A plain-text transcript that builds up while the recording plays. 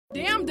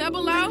Damn,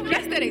 Double O,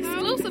 that's that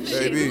exclusive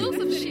shit. Baby.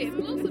 Exclusive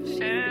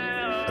shit.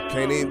 I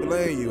can't even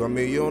blame you. I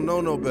mean, you don't know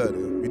no better.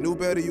 If you knew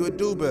better, you would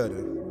do better.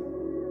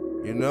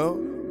 You know?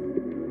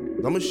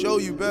 I'ma show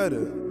you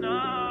better.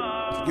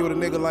 If you get with a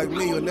nigga like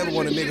me, you'll never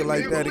want a nigga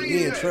like that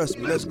again. Trust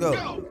me, let's go.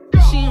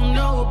 She don't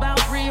know about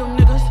real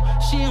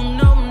niggas. She don't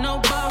know no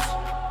boss.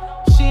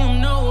 She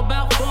don't know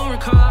about foreign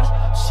cars.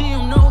 She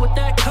don't know what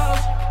that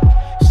costs.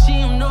 She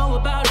don't know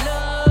about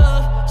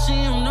love. She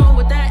don't know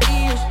what that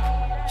is.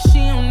 She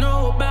don't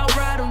know about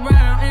riding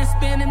around and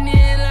spending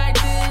it like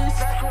this.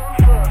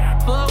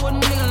 Fuck with a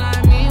nigga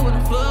like me.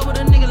 Wanna fuck with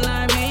a nigga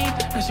like me.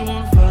 And she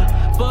wanna fuck.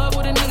 Fuck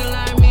with a nigga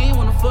like me.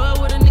 Wanna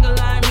fuck with a nigga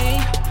like me.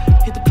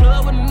 Hit the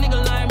club with a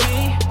nigga like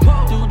me.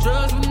 Do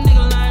drugs with a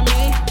nigga like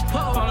me.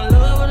 Fall in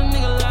love with a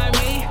nigga like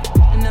me.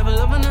 And never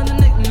love another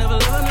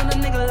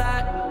nigga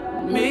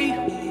like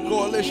me.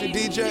 Coalition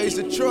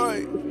DJs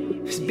Detroit.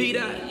 It's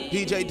BDot.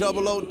 DJ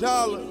Double O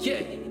Dollar.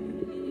 Yeah.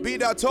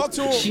 BDot, talk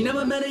to him. She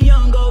never met a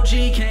young OG.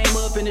 Came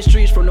up in the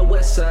streets from the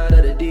west side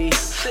of the D.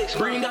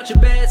 Bring out your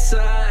bad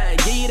side.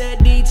 Give you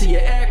that D till you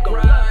act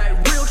right.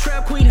 Real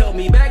trap queen, help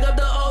me back up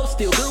the O.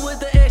 Still good with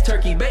the eggs,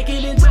 turkey,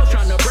 bacon, and toast.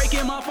 Tryna break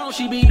in my phone,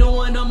 she be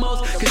doing the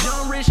most. Cause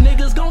young rich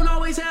niggas gon'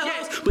 always have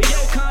hoes. But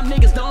yeah, calm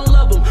niggas don't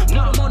love them. Put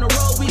them on the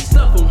road, we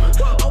stuff them.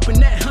 Open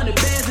that 100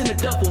 bands in the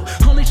duffel.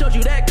 Only showed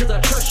you that cause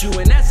I trust you.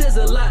 And that says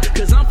a lot.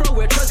 Cause I'm from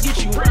where trust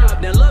get you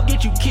robbed and love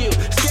get you killed.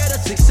 Scared of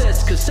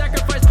success cause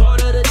sacrifice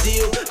part of the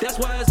deal. That's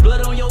why it's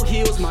blood on your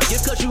heels. My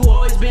gift cause you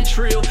always been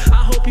trill.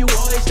 I hope you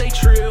always stay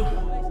trill.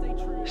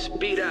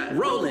 Speed out.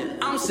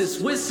 Rolling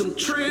ounces with some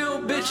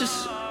trill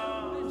bitches.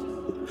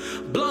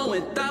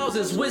 Blowing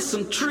thousands with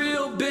some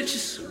trill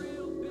bitches.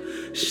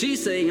 She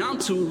say I'm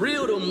too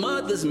real, the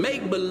mothers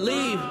make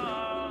believe.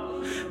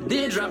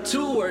 Then drop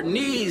to her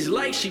knees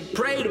like she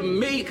pray to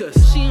me. Cause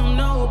she don't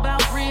know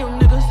about real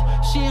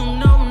niggas. She don't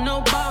know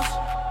no boss.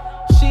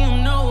 She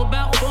don't know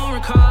about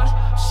foreign cars.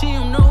 She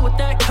don't know what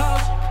that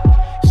costs.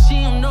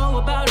 She don't know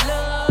about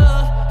love.